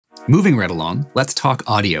Moving right along, let's talk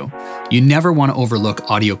audio. You never want to overlook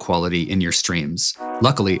audio quality in your streams.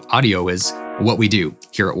 Luckily, audio is what we do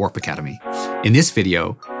here at Warp Academy. In this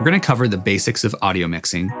video, we're going to cover the basics of audio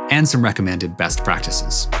mixing and some recommended best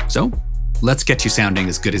practices. So, let's get you sounding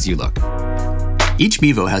as good as you look. Each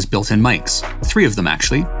Mevo has built-in mics, 3 of them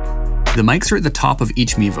actually. The mics are at the top of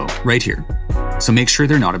each Mevo, right here, so make sure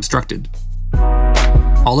they're not obstructed.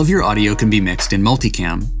 All of your audio can be mixed in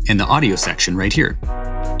Multicam in the audio section right here.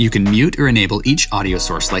 You can mute or enable each audio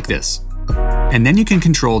source like this. And then you can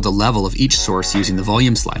control the level of each source using the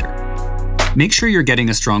volume slider. Make sure you're getting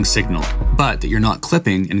a strong signal, but that you're not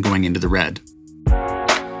clipping and going into the red.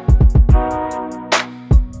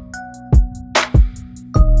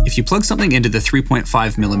 If you plug something into the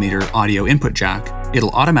 3.5mm audio input jack,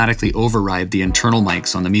 it'll automatically override the internal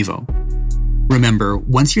mics on the Mevo. Remember,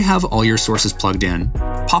 once you have all your sources plugged in,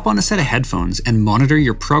 pop on a set of headphones and monitor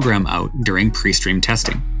your program out during pre-stream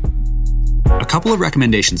testing. A couple of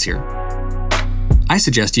recommendations here. I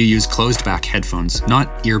suggest you use closed-back headphones,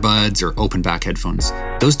 not earbuds or open-back headphones.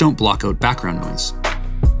 Those don't block out background noise.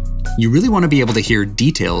 You really want to be able to hear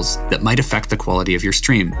details that might affect the quality of your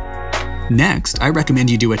stream. Next, I recommend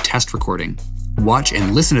you do a test recording. Watch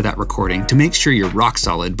and listen to that recording to make sure you're rock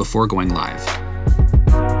solid before going live.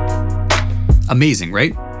 Amazing,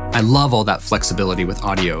 right? I love all that flexibility with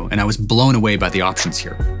audio, and I was blown away by the options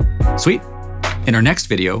here. Sweet. In our next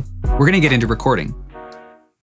video, we're going to get into recording.